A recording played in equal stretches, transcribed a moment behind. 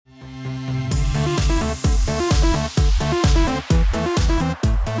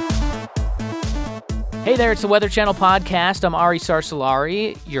Hey there, it's the Weather Channel podcast. I'm Ari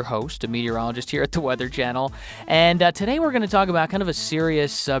Sarsalari, your host, a meteorologist here at the Weather Channel. And today we're going to talk about kind of a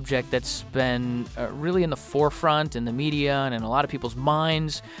serious subject that's been really in the forefront in the media and in a lot of people's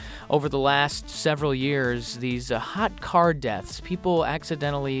minds over the last several years. These hot car deaths, people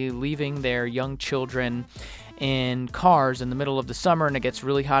accidentally leaving their young children in cars in the middle of the summer, and it gets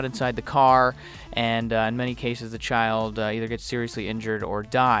really hot inside the car, and in many cases the child either gets seriously injured or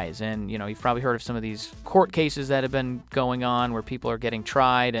dies. And you've probably heard of some of these court cases that have been going on where people are getting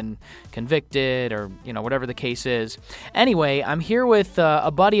tried and convicted, or whatever the case is. Anyway, I'm here with a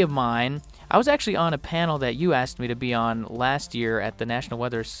buddy of mine. I was actually on a panel that you asked me to be on last year at the National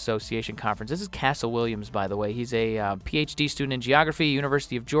Weather Association conference. This is Castle Williams, by the way. He's a Ph.D. student in geography,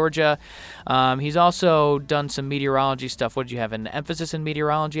 University of Georgia. He's also done some meteorology stuff. What did you have, an emphasis in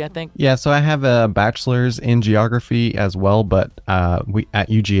meteorology, I think? Yeah, so I have a bachelor's in geography as well, but we at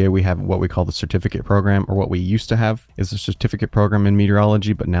UGA, we have what we call the certificate program, or what we used to have is a certificate program in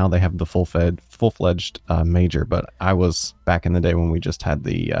meteorology, but now they have the full-fledged major. But I was back in the day when we just had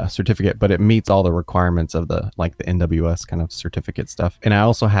the certificate, but it meets all the requirements of the NWS kind of certificate stuff. And I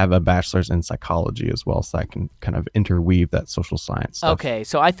also have a bachelor's in psychology as well, so I can kind of interweave that social science stuff. Okay,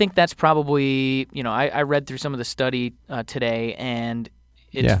 so I think that's probably, I read through some of the study today, and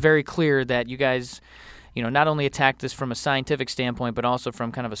it's very clear that you guys, not only attack this from a scientific standpoint, but also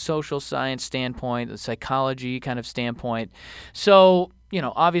from kind of a social science standpoint, a psychology kind of standpoint. So,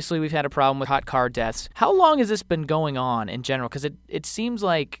 obviously we've had a problem with hot car deaths. How long has this been going on in general? Because it seems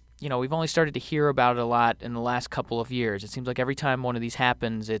like, we've only started to hear about it a lot in the last couple of years. It seems like every time one of these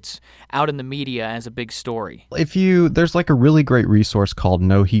happens, it's out in the media as a big story. There's a really great resource called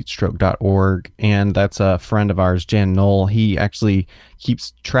noheatstroke.org, and that's a friend of ours, Jan Knoll. He actually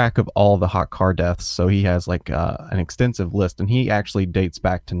keeps track of all the hot car deaths, so he has an extensive list, and he actually dates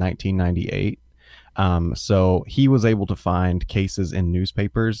back to 1998. So he was able to find cases in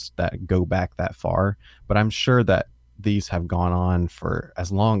newspapers that go back that far, but I'm sure that these have gone on for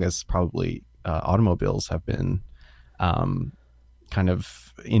as long as probably automobiles have been kind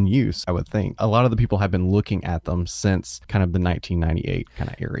of in use, I would think. A lot of the people have been looking at them since kind of the 1998 kind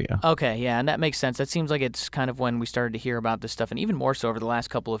of area. Okay, yeah, and that makes sense. That seems like it's kind of when we started to hear about this stuff, and even more so over the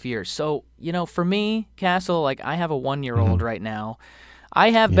last couple of years. So, for me, Castle, I have a 1-year-old right now.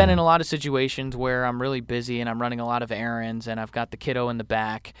 I have been in a lot of situations where I'm really busy and I'm running a lot of errands and I've got the kiddo in the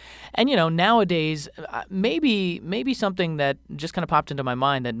back. And, nowadays, maybe something that just kind of popped into my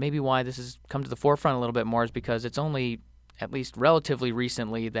mind that maybe why this has come to the forefront a little bit more is because it's only, at least relatively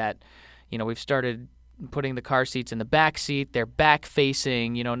recently, that, we've started putting the car seats in the back seat. They're back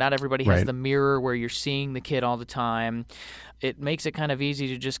facing. Not everybody has the mirror where you're seeing the kid all the time. It makes it kind of easy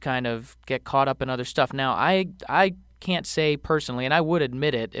to just kind of get caught up in other stuff. Now, I can't say personally, and I would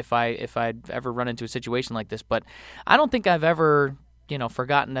admit it if I'd ever run into a situation like this, but I don't think I've ever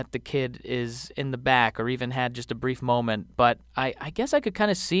forgotten that the kid is in the back or even had just a brief moment. But I guess I could kind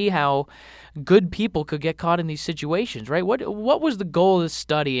of see how good people could get caught in these situations, right? What was the goal of this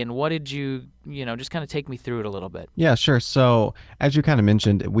study, and what did you just kind of take me through it a little bit? Yeah, sure. So as you kind of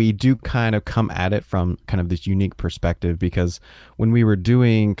mentioned, we do kind of come at it from kind of this unique perspective, because when we were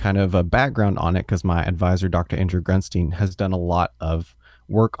doing kind of a background on it, because my advisor, Dr. Andrew Grunstein, has done a lot of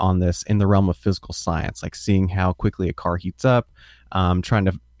work on this in the realm of physical science, like seeing how quickly a car heats up, trying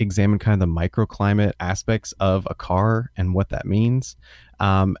to examine kind of the microclimate aspects of a car and what that means.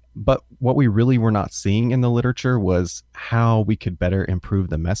 But what we really were not seeing in the literature was how we could better improve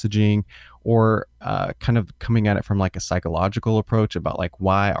the messaging, or kind of coming at it from a psychological approach about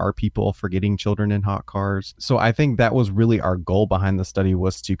why are people forgetting children in hot cars. So I think that was really our goal behind the study,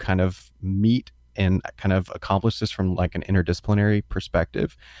 was to kind of meet and kind of accomplish this from an interdisciplinary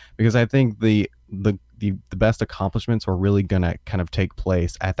perspective, because I think the best accomplishments are really going to kind of take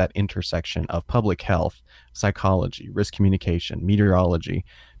place at that intersection of public health, psychology, risk communication, meteorology,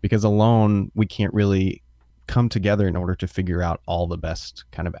 because alone we can't really come together in order to figure out all the best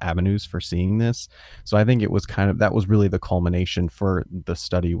kind of avenues for seeing this. So I think it was that was really the culmination for the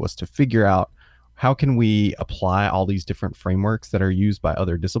study, was to figure out how can we apply all these different frameworks that are used by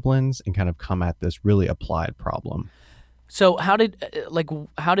other disciplines and kind of come at this really applied problem. So how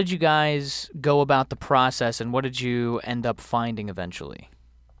did you guys go about the process, and what did you end up finding eventually?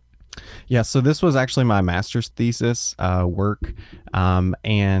 Yeah, so this was actually my master's thesis work,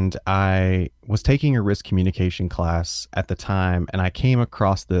 and I was taking a risk communication class at the time, and I came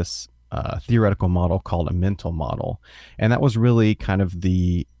across this theoretical model called a mental model, and that was really kind of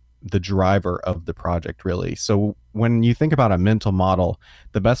the driver of the project, really. So when you think about a mental model,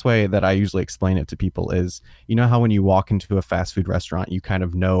 the best way that I usually explain it to people is, how when you walk into a fast food restaurant, you kind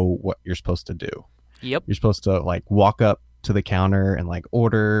of know what you're supposed to do. Yep. You're supposed to like walk up to the counter and like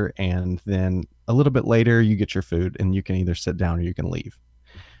order, and then a little bit later you get your food and you can either sit down or you can leave.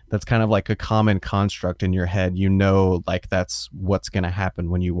 That's kind of like a common construct in your head. You know, like that's what's going to happen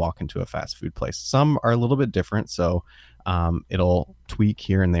when you walk into a fast food place. Some are a little bit different, so it'll tweak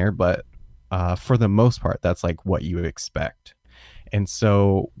here and there, but for the most part, that's like what you expect. And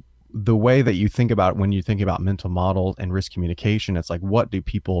so the way that you think about when you think about mental model and risk communication, it's like, what do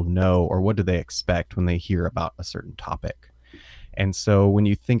people know or what do they expect when they hear about a certain topic? And so when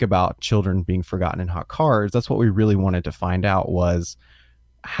you think about children being forgotten in hot cars, that's what we really wanted to find out was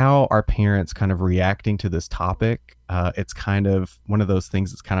how are parents kind of reacting to this topic. It's kind of one of those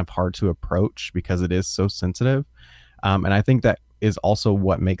things that's kind of hard to approach because it is so sensitive. And I think that is also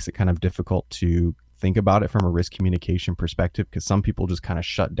what makes it kind of difficult to think about it from a risk communication perspective, because some people just kind of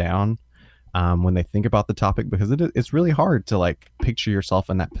shut down when they think about the topic, because it's really hard to like picture yourself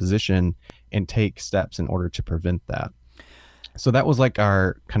in that position and take steps in order to prevent that. So that was like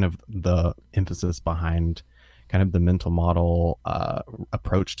our kind of the emphasis behind kind of the mental model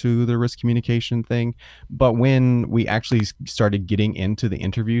approach to the risk communication thing. But when we actually started getting into the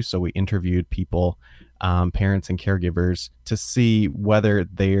interview, so we interviewed people, parents and caregivers, to see whether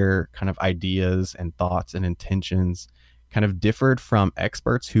their kind of ideas and thoughts and intentions kind of differed from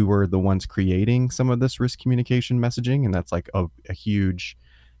experts who were the ones creating some of this risk communication messaging. And that's like a huge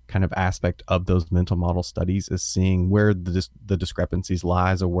kind of aspect of those mental model studies, is seeing where the discrepancies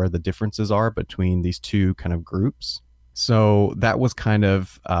lies or where the differences are between these two kind of groups. So that was kind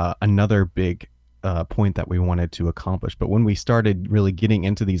of another big point that we wanted to accomplish. But when we started really getting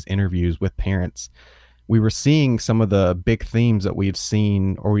into these interviews with parents, we were seeing some of the big themes that we've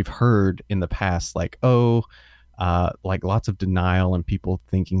seen or we've heard in the past, like, like lots of denial and people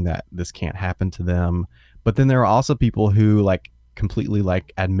thinking that this can't happen to them. But then there are also people who like completely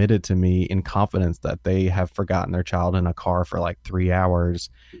like admitted to me in confidence that they have forgotten their child in a car for like 3 hours,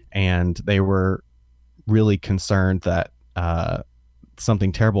 and they were really concerned that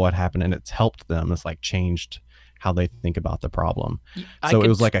something terrible had happened, and it's helped them. It's like changed how they think about the problem. So it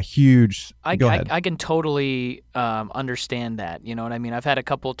was like a huge, go ahead. I can totally understand that. You know what I mean? I've had a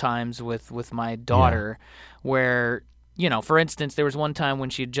couple times with my daughter where, you know, for instance, there was one time when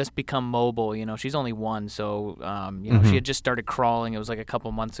she had just become mobile. You know, she's only 1, so, you know, she had just started crawling. It was like a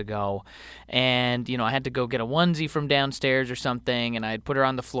couple months ago. And, you know, I had to go get a onesie from downstairs or something, and I had put her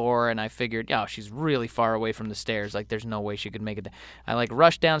on the floor, and I figured, oh, she's really far away from the stairs. Like, there's no way she could make it. I, like,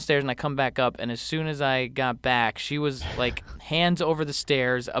 rushed downstairs, and I come back up, and as soon as I got back, she was, like, hands over the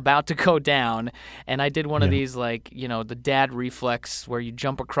stairs, about to go down, and I did one of these, like, you know, the dad reflex where you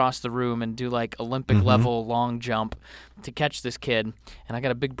jump across the room and do, like, Olympic-level long jump to catch this kid, and I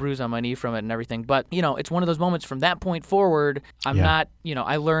got a big bruise on my knee from it and everything. But, you know, it's one of those moments from that point forward, I'm not, you know,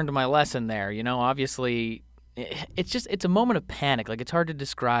 I learned my lesson there. You know, obviously, it's a moment of panic. Like, it's hard to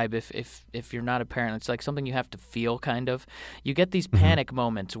describe if you're not a parent. It's like something you have to feel, kind of. You get these panic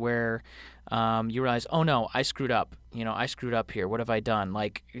moments where you realize, oh no, I screwed up. You know, I screwed up here. What have I done?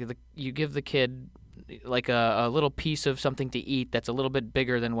 Like, you give the kid like a little piece of something to eat that's a little bit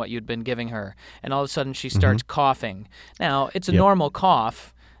bigger than what you'd been giving her, and all of a sudden she starts coughing. Now, it's a normal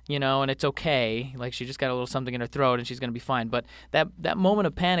cough, you know, and it's okay. Like, she just got a little something in her throat and she's going to be fine. But that moment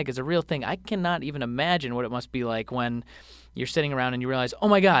of panic is a real thing. I cannot even imagine what it must be like when you're sitting around and you realize, oh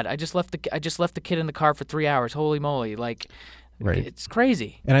my God, I just left the kid in the car for 3 hours. Holy moly. Like, right. It's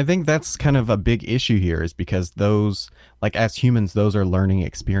crazy. And I think that's kind of a big issue here, is because those, like, as humans, those are learning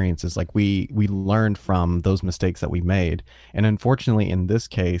experiences. Like, we learned from those mistakes that we made. And unfortunately, in this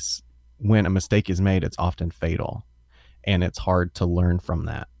case, when a mistake is made, it's often fatal, and it's hard to learn from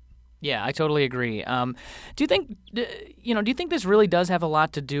that. Yeah, I totally agree. Do you think this really does have a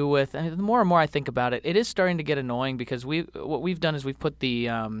lot to do with? I mean, the more and more I think about it, it is starting to get annoying, because what we've done is we've put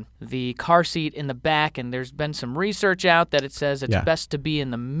the car seat in the back, and there's been some research out that it says it's best to be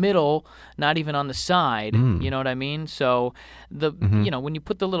in the middle, not even on the side. You know what I mean? So you know, when you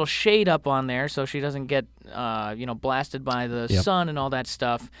put the little shade up on there so she doesn't get blasted by the sun and all that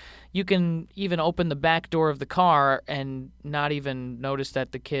stuff, you can even open the back door of the car and not even notice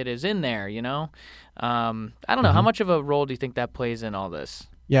that the kid is in there, you know? I don't know. How much of a role do you think that plays in all this?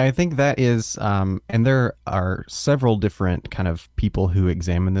 Yeah, I think that is, and there are several different kind of people who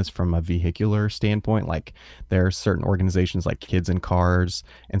examine this from a vehicular standpoint. Like, there are certain organizations like Kids in Cars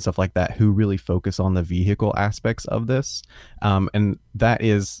and stuff like that who really focus on the vehicle aspects of this. And that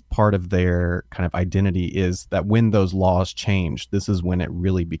is part of their kind of identity, is that when those laws changed, this is when it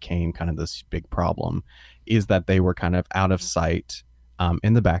really became kind of this big problem, is that they were kind of out of sight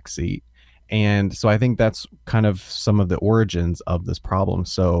in the back seat. And so I think that's kind of some of the origins of this problem.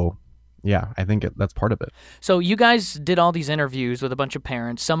 So Yeah, I think that's part of it. So you guys did all these interviews with a bunch of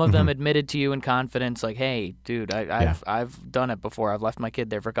parents. Some of them Hmm. admitted to you in confidence, like, "Hey, dude, Yeah, I've done it before. I've left my kid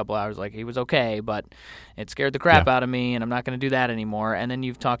there for a couple hours. Like, he was okay, but it scared the yeah, crap out of me, and I'm not going to do that anymore." And then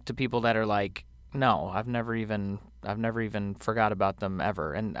you've talked to people that are like, "No, I've never even forgot about them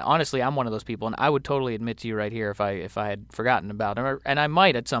ever." And honestly, I'm one of those people, and I would totally admit to you right here if I had forgotten about them, and I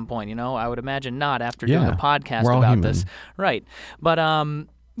might at some point. I would imagine not after doing a yeah. podcast We're all about this, human. right? But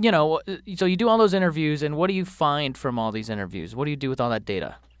so you do all those interviews, and what do you find from all these interviews? What do you do with all that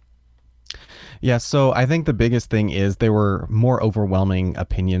data? Yeah, so I think the biggest thing is there were more overwhelming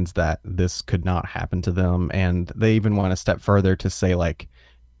opinions that this could not happen to them. And they even went a step further to say, like,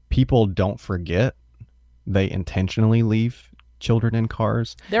 people don't forget, they intentionally leave children in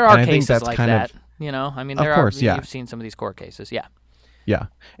cars. There And are I think cases that's like kind that. of, I mean, of there are. course, yeah. You've seen some of these court cases, yeah. Yeah.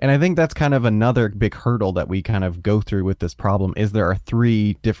 And I think that's kind of another big hurdle that we kind of go through with this problem is there are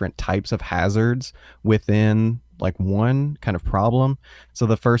three different types of hazards within like one kind of problem. So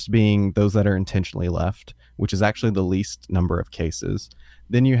the first being those that are intentionally left, which is actually the least number of cases.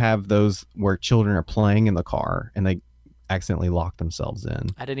 Then you have those where children are playing in the car and they accidentally lock themselves in.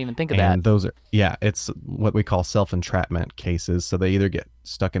 I didn't even think of that. And those are, yeah, it's what we call self entrapment cases. So they either get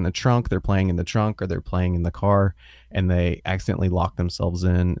stuck in the trunk, they're playing in the trunk, or they're playing in the car and they accidentally lock themselves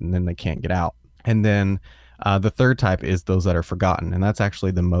in and then they can't get out. And then the third type is those that are forgotten. And that's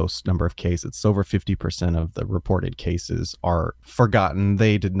actually the most number of cases. It's over 50% of the reported cases are forgotten.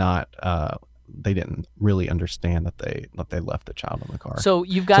 They did not, they didn't really understand that they left the child in the car. So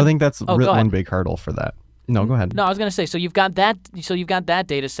you've So I got. think that's Oh, go one ahead. big hurdle for that. No, go ahead. No, I was gonna say. So you've got that. So you've got that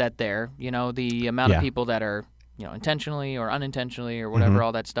data set there. The amount of Yeah. people that are intentionally or unintentionally or whatever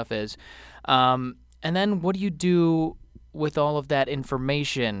all that stuff is. And then what do you do with all of that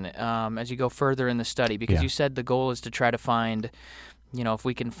information as you go further in the study? Because Yeah. you said the goal is to try to find, if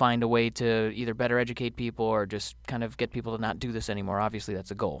we can find a way to either better educate people or just kind of get people to not do this anymore. Obviously,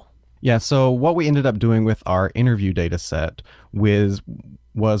 that's a goal. Yeah, so what we ended up doing with our interview data set was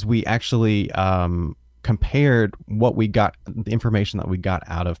we actually compared what we got, the information that we got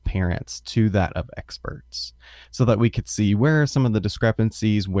out of parents to that of experts, so that we could see where are some of the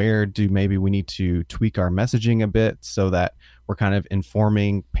discrepancies, where do maybe we need to tweak our messaging a bit so that we're kind of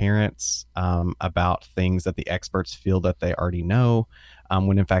informing parents about things that the experts feel that they already know,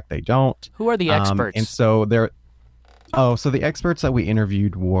 when in fact they don't. Who are the experts? And so there. Oh, so the experts that we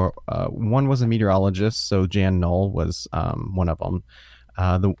interviewed were one was a meteorologist, so Jan Knoll was one of them.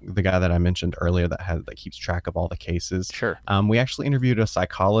 The guy that I mentioned earlier that keeps track of all the cases. Sure. We actually interviewed a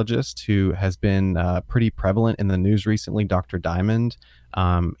psychologist who has been pretty prevalent in the news recently, Dr. Diamond.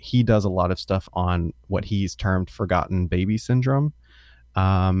 He does a lot of stuff on what he's termed forgotten baby syndrome.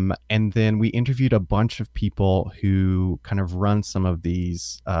 And then we interviewed a bunch of people who kind of run some of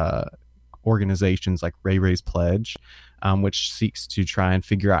these organizations like Ray Ray's Pledge, which seeks to try and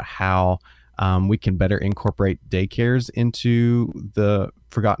figure out how we can better incorporate daycares into the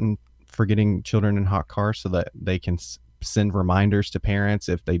forgetting children in hot cars so that they can send reminders to parents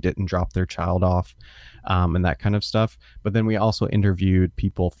if they didn't drop their child off, and that kind of stuff. But then we also interviewed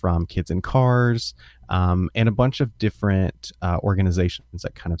people from Kids in Cars, and a bunch of different organizations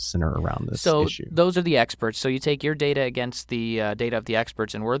that kind of center around this issue. So those are the experts. So you take your data against the data of the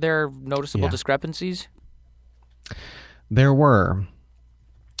experts, and were there noticeable Yeah. discrepancies? There were.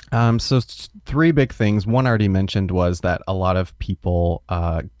 Three big things. One I already mentioned was that a lot of people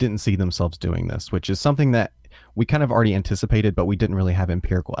didn't see themselves doing this, which is something that we kind of already anticipated, but we didn't really have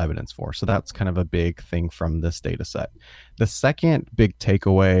empirical evidence for. So that's kind of a big thing from this data set. The second big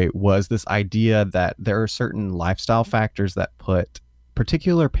takeaway was this idea that there are certain lifestyle factors that put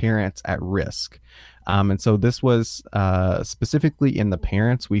particular parents at risk. And so this was specifically in the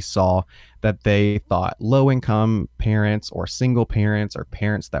parents. We saw that they thought low income parents or single parents or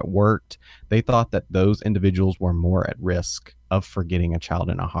parents that worked, they thought that those individuals were more at risk of forgetting a child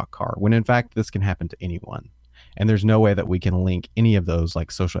in a hot car, when in fact this can happen to anyone. And there's no way that we can link any of those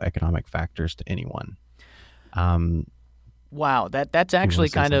like social economic factors to anyone. Wow, that's actually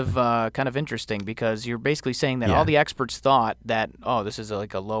say kind of interesting, because you're basically saying that Yeah. all the experts thought that, oh, this is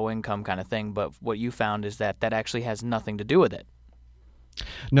like a low income kind of thing, but what you found is that actually has nothing to do with it.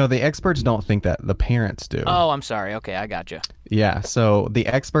 No, the experts don't think that. The parents do. Oh, I'm sorry. Okay, I got you. Yeah, so the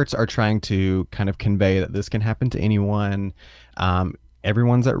experts are trying to kind of convey that this can happen to anyone.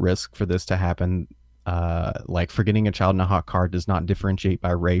 Everyone's at risk for this to happen. Like forgetting a child in a hot car does not differentiate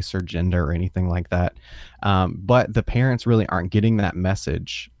by race or gender or anything like that. But the parents really aren't getting that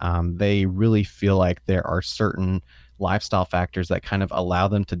message. They really feel like there are certain lifestyle factors that kind of allow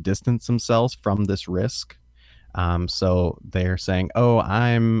them to distance themselves from this risk. So they're saying, "Oh,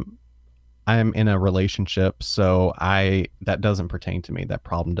 I'm in a relationship, so that doesn't pertain to me. That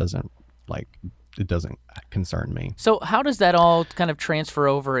problem doesn't like it doesn't concern me. So how does that all kind of transfer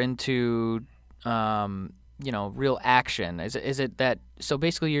over into, real action? Is it that, so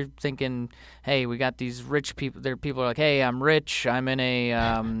basically you're thinking, hey, we got these rich people, people are like, hey, I'm rich, I'm in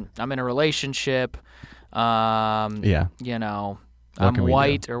a relationship, Yeah. I'm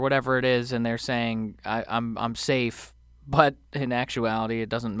white or whatever it is, and they're saying I'm safe, but in actuality it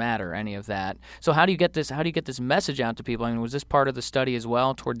doesn't matter, any of that. So how do you get this message out to people? I mean, was this part of the study as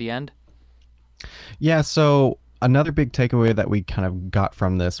well toward the end? Yeah, so another big takeaway that we kind of got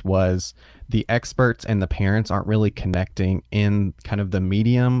from this was the experts and the parents aren't really connecting in kind of the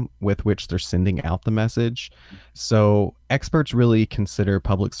medium with which they're sending out the message. So experts really consider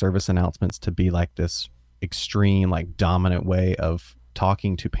public service announcements to be like this extreme, like dominant way of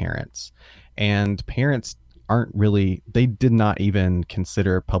talking to parents. And parents they did not even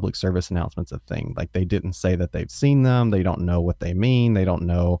consider public service announcements a thing. Like they didn't say that they've seen them. They don't know what they mean. They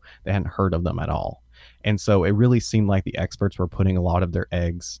hadn't heard of them at all. And so it really seemed like the experts were putting a lot of their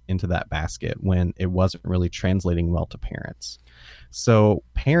eggs into that basket when it wasn't really translating well to parents. So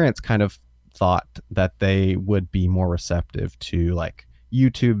parents kind of thought that they would be more receptive to like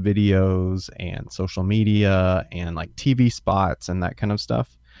YouTube videos and social media and like TV spots and that kind of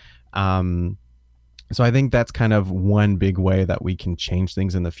stuff. So I think that's kind of one big way that we can change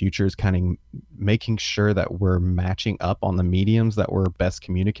things in the future, is kind of making sure that we're matching up on the mediums that we're best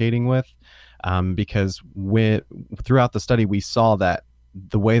communicating with. Because throughout the study, we saw that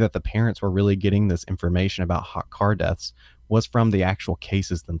the way that the parents were really getting this information about hot car deaths was from the actual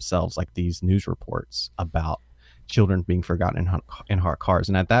cases themselves, like these news reports about children being forgotten in hot cars.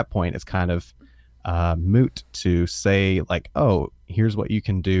 And at that point, it's kind of moot to say like, oh, here's what you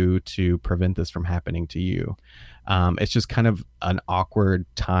can do to prevent this from happening to you. It's just kind of an awkward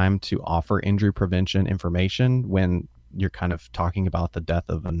time to offer injury prevention information when you're kind of talking about the death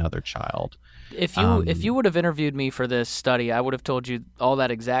of another child. If you would have interviewed me for this study, I would have told you all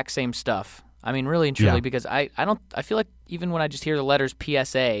that exact same stuff. I mean, really and truly, because I feel like even when I just hear the letters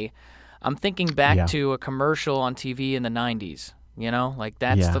PSA, I'm thinking back to a commercial on TV in the 90s. Like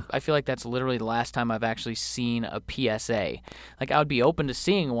I feel like that's literally the last time I've actually seen a PSA. Like I would be open to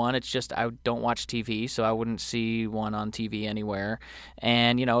seeing one. It's just I don't watch TV, so I wouldn't see one on TV anywhere.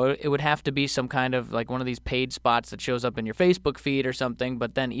 And, it would have to be some kind of like one of these paid spots that shows up in your Facebook feed or something.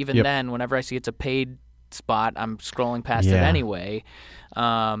 But then even then, whenever I see it's a paid spot, I'm scrolling past it anyway.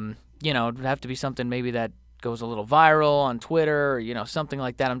 It would have to be something maybe that goes a little viral on Twitter or, something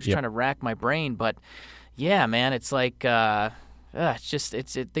like that. I'm just trying to rack my brain. But yeah, man, it's like...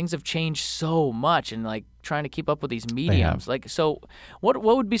 things have changed so much, and like trying to keep up with these mediums. Like, so what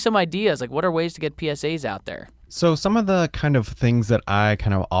would be some ideas? Like, what are ways to get PSAs out there? So some of the kind of things that I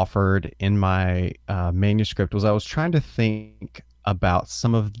kind of offered in my manuscript was I was trying to think about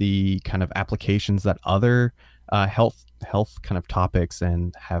some of the kind of applications that other health kind of topics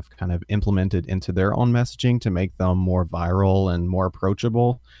and have kind of implemented into their own messaging to make them more viral and more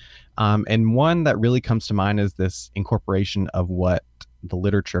approachable. And one that really comes to mind is this incorporation of what the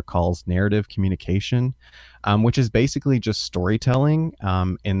literature calls narrative communication, which is basically just storytelling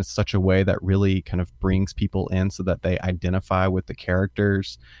in such a way that really kind of brings people in so that they identify with the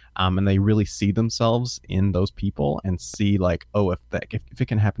characters and they really see themselves in those people and see like, oh, if it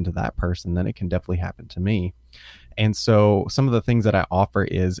can happen to that person, then it can definitely happen to me. And so some of the things that I offer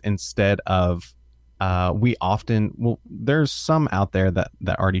is, instead of there's some out there that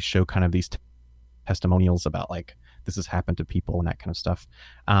already show kind of these testimonials about like this has happened to people and that kind of stuff.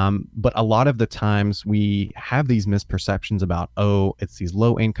 But a lot of the times we have these misperceptions about, oh, it's these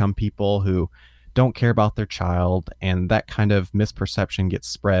low income people who don't care about their child, and that kind of misperception gets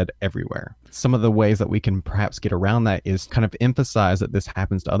spread everywhere. Some of the ways that we can perhaps get around that is kind of emphasize that this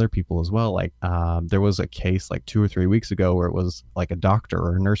happens to other people as well. Like there was a case like 2 or 3 weeks ago where it was like a doctor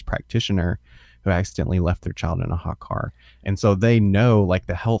or a nurse practitioner who accidentally left their child in a hot car. And so they know like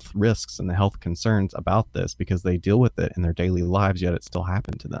the health risks and the health concerns about this because they deal with it in their daily lives, yet it still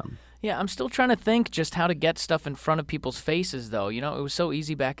happened to them. Yeah, I'm still trying to think just how to get stuff in front of people's faces, though. It was so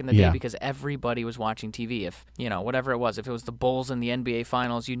easy back in the day because everybody was watching TV. If, whatever it was, if it was the Bulls in the NBA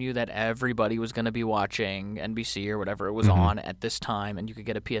Finals, you knew that everybody was going to be watching NBC or whatever it was on at this time, and you could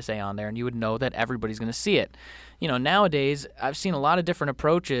get a PSA on there, and you would know that everybody's going to see it. Nowadays, I've seen a lot of different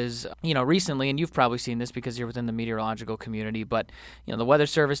approaches, recently, and you've probably seen this because you're within the meteorological community, but, the Weather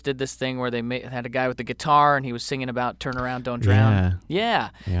Service did this thing where they had a guy with a guitar, and he was singing about turn around, don't drown. Yeah.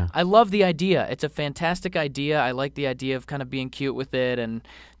 I love the idea. It's a fantastic idea. I like the idea of kind of being cute with it and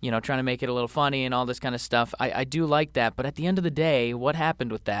trying to make it a little funny and all this kind of stuff. I do like that. But at the end of the day, what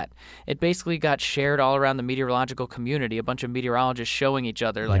happened with that? It basically got shared all around the meteorological community, a bunch of meteorologists showing each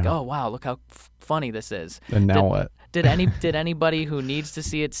other like, oh, wow, look how funny this is. And now what? Did anybody who needs to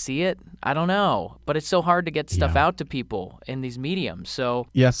see it? I don't know, but it's so hard to get stuff out to people in these mediums. So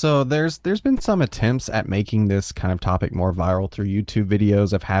so there's been some attempts at making this kind of topic more viral through YouTube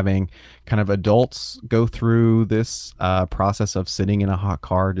videos of having kind of adults go through this process of sitting in a hot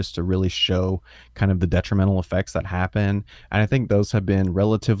car just to really show kind of the detrimental effects that happen. And I think those have been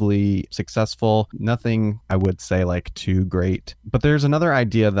relatively successful. Nothing I would say like too great. But there's another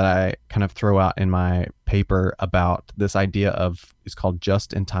idea that I kind of throw out in my paper about this idea of, it's called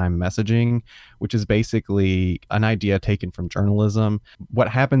just-in-time messaging, which is basically an idea taken from journalism. What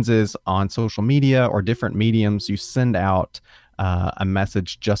happens is on social media or different mediums, you send out a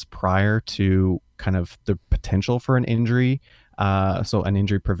message just prior to kind of the potential for an injury. So an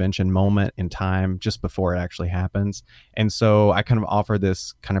injury prevention moment in time just before it actually happens. And so I kind of offer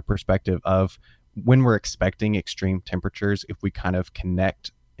this kind of perspective of when we're expecting extreme temperatures, if we kind of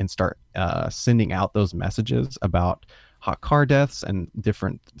connect and start sending out those messages about hot car deaths and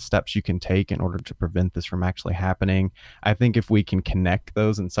different steps you can take in order to prevent this from actually happening. I think if we can connect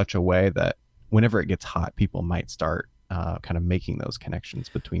those in such a way that whenever it gets hot, people might start kind of making those connections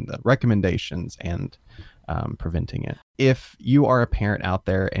between the recommendations and preventing it. If you are a parent out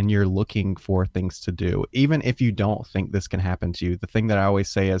there and you're looking for things to do, even if you don't think this can happen to you, the thing that I always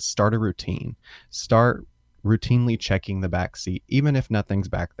say is start a routine. Start routinely checking the back seat, even if nothing's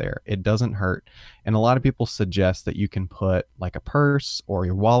back there. It doesn't hurt. And a lot of people suggest that you can put like a purse or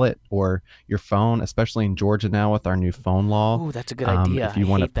your wallet or your phone, especially in Georgia now with our new phone law. Ooh, that's a good idea. If you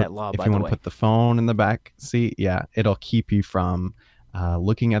want to put that law, if you want to put the phone in the back seat, it'll keep you from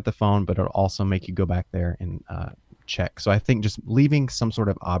looking at the phone, but it'll also make you go back there and check. So I think just leaving some sort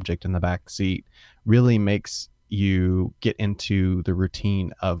of object in the back seat really makes you get into the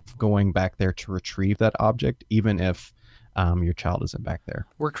routine of going back there to retrieve that object, even if your child isn't back there.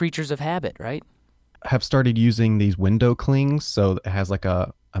 We're creatures of habit, right? Have started using these window clings, so it has like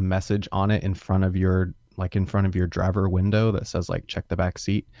a message on it in front of your driver window that says like check the back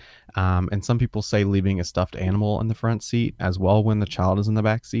seat. And some people say leaving a stuffed animal in the front seat as well when the child is in the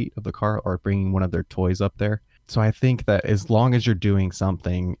back seat of the car, or bringing one of their toys up there. So I think that as long as you're doing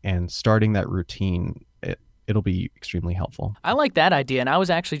something and starting that routine, it'll be extremely helpful. I like that idea, and I was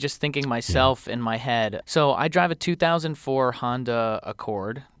actually just thinking myself in my head. So I drive a 2004 Honda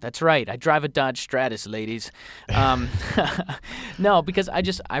Accord. That's right, I drive a Dodge Stratus, ladies. No, because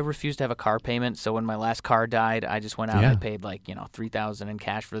I refuse to have a car payment. So when my last car died, I just went out and I paid like $3,000 in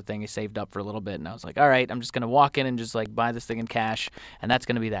cash for the thing. I saved up for a little bit, and I was like, all right, I'm just gonna walk in and just like buy this thing in cash, and that's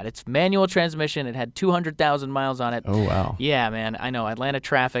gonna be that. It's manual transmission. It had 200,000 miles on it. Oh wow. Yeah, man, I know Atlanta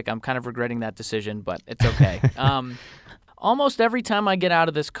traffic. I'm kind of regretting that decision, but it's okay. Almost every time I get out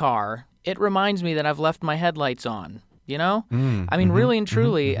of this car, it reminds me that I've left my headlights on, I mean, really and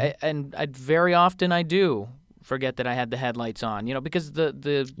truly, and very often I do forget that I had the headlights on, because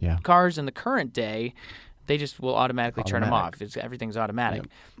the cars in the current day, they just will automatically turn them off. Everything's automatic.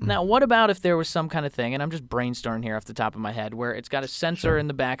 Yep. Now, what about if there was some kind of thing, and I'm just brainstorming here off the top of my head, where it's got a sensor in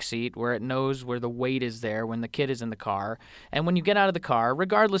the back seat where it knows where the weight is there when the kid is in the car. And when you get out of the car,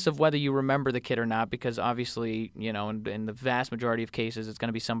 regardless of whether you remember the kid or not, because obviously, in the vast majority of cases, it's going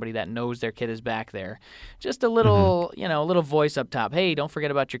to be somebody that knows their kid is back there. Just a little, a little voice up top. Hey, don't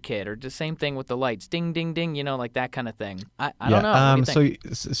forget about your kid. Or the same thing with the lights. Ding, ding, ding, like that kind of thing. I don't know. What do you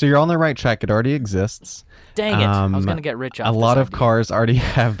think? So you're on the right track. It already exists. Dang it! I was going to get rich off a this lot idea. of cars already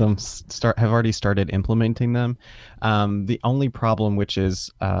have them have already started implementing them. The only problem, which is,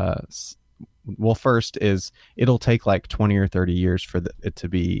 first is it'll take like 20 or 30 years for it to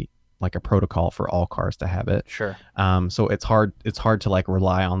be like a protocol for all cars to have it. Sure. So it's hard to like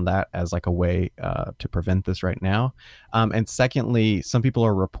rely on that as like a way to prevent this right now. And secondly, some people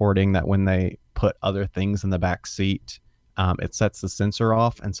are reporting that when they put other things in the back seat, it sets the sensor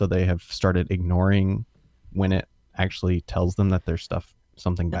off, and so they have started ignoring when it actually tells them that there's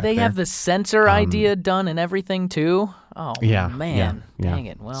something back there. They have the sensor idea done and everything too? Oh, man. Yeah. Dang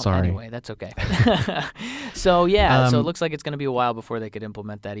it. Well, Sorry. Anyway, that's okay. So it looks like it's going to be a while before they could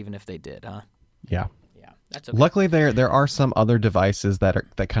implement that, even if they did, huh? Yeah. Yeah, that's okay. Luckily, there are some other devices that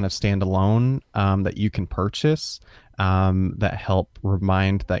kind of stand alone that you can purchase that help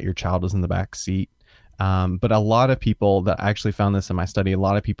remind that your child is in the back seat. But a lot of people that I actually found this in my study, a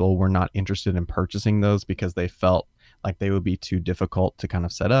lot of people were not interested in purchasing those because they felt like they would be too difficult to kind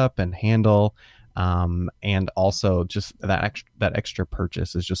of set up and handle. And also just that extra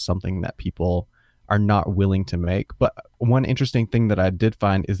purchase is just something that people are not willing to make. But one interesting thing that I did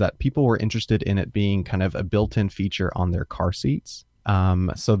find is that people were interested in it being kind of a built-in feature on their car seats.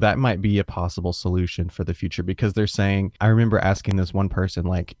 So that might be a possible solution for the future, because they're saying, I remember asking this one person,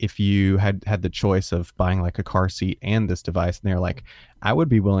 like, if you had the choice of buying like a car seat and this device, and they're like, I would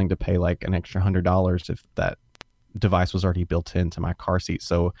be willing to pay like an extra $100 if that device was already built into my car seat.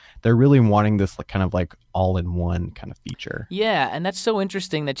 So they're really wanting this like, kind of like all-in-one kind of feature. Yeah, and that's so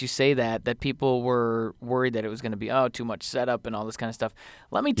interesting that you say that people were worried that it was going to be, too much setup and all this kind of stuff.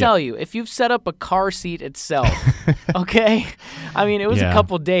 Let me tell you, if you've set up a car seat itself, okay? I mean, it was a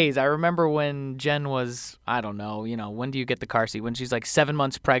couple days. I remember when Jen was, I don't know, when do you get the car seat? When she's like 7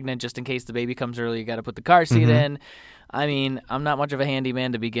 months pregnant, just in case the baby comes early, you got to put the car seat in. I mean, I'm not much of a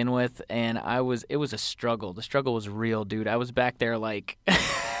handyman to begin with, and it was a struggle. The struggle was real, dude. I was back there like,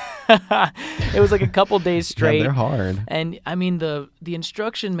 it was like a couple days straight. Yeah, they're hard. And I mean, the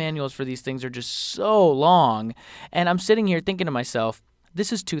instruction manuals for these things are just so long, and I'm sitting here thinking to myself,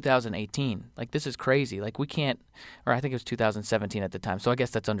 this is 2018. Like, this is crazy. Like, we can't, or I think it was 2017 at the time. So I guess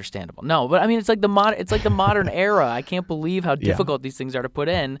that's understandable. No, but I mean, it's like the modern era. I can't believe how difficult these things are to put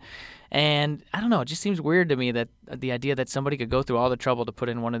in. And I don't know, it just seems weird to me that the idea that somebody could go through all the trouble to put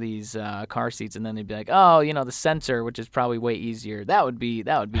in one of these car seats, and then they'd be like, the sensor, which is probably way easier. That would be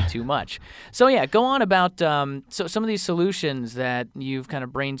too much. So yeah, go on about so some of these solutions that you've kind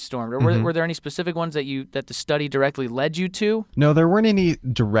of brainstormed. Or were there any specific ones that the study directly led you to? No, there weren't any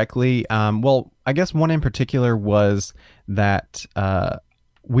directly. Well, I guess one in particular was that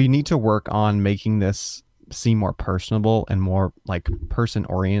we need to work on making this seem more personable and more like person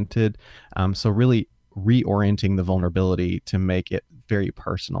oriented. So really reorienting the vulnerability to make it very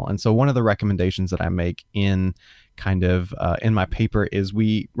personal. And so one of the recommendations that I make in kind of in my paper is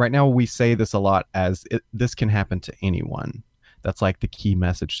right now we say this a lot as this can happen to anyone. That's like the key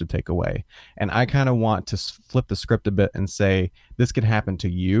message to take away. And I kind of want to flip the script a bit and say this can happen to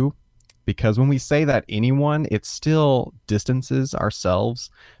you. Because when we say that anyone, it still distances ourselves,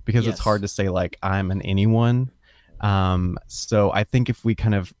 because it's hard to say like I'm an anyone. So I think if we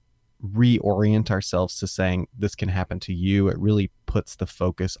kind of reorient ourselves to saying this can happen to you, it really puts the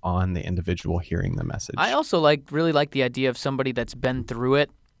focus on the individual hearing the message. I also really like the idea of somebody that's been through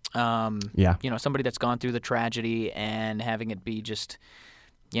it. Somebody that's gone through the tragedy and having it be just,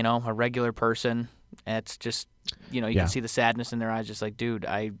 a regular person. It's just, you can see the sadness in their eyes, just like, dude,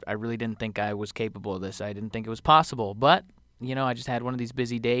 I really didn't think I was capable of this. I didn't think it was possible. But, I just had one of these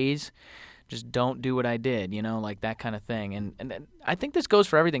busy days. Just don't do what I did, like that kind of thing. And I think this goes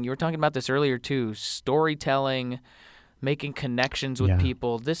for everything. You were talking about this earlier, too. Storytelling, making connections with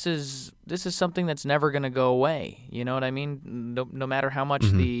people. This is something that's never going to go away. You know what I mean? No matter how much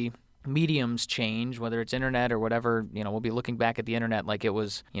the mediums change, whether it's internet or whatever, we'll be looking back at the internet like it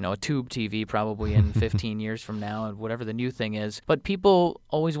was, a tube TV probably in 15 years from now, and whatever the new thing is. But people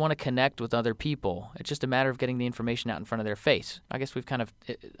always want to connect with other people. It's just a matter of getting the information out in front of their face. I guess we've kind of,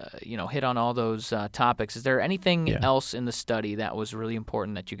 hit on all those topics. Is there anything else in the study that was really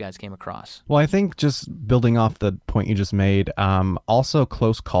important that you guys came across? Well, I think just building off the point you just made, also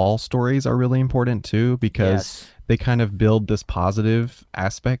close call stories are really important too, because they kind of build this positive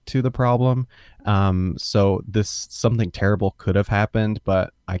aspect to the problem. So something terrible could have happened,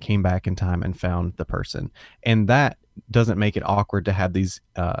 but I came back in time and found the person. And that doesn't make it awkward to have these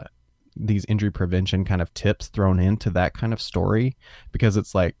injury prevention kind of tips thrown into that kind of story, because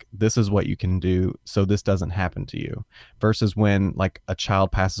it's like, this is what you can do so this doesn't happen to you, versus when like a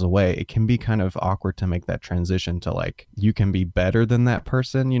child passes away, it can be kind of awkward to make that transition to like, you can be better than that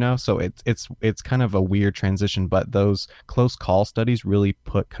person, so it's kind of a weird transition. But those close call studies really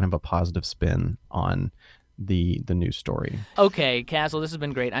put kind of a positive spin on the news story. Okay, Castle, this has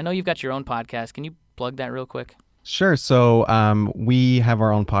been great. I know you've got your own podcast. Can you plug that real quick? Sure. So we have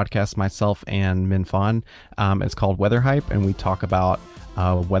our own podcast, myself and Min Fan. It's called Weather Hype, and we talk about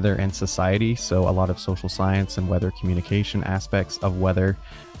weather and society. So a lot of social science and weather communication aspects of weather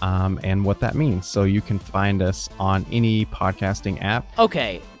and what that means. So you can find us on any podcasting app.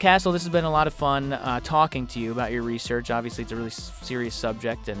 Okay, Castle, this has been a lot of fun talking to you about your research. Obviously, it's a really serious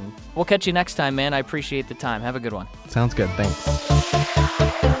subject, and we'll catch you next time, man. I appreciate the time. Have a good one. Sounds good. Thanks.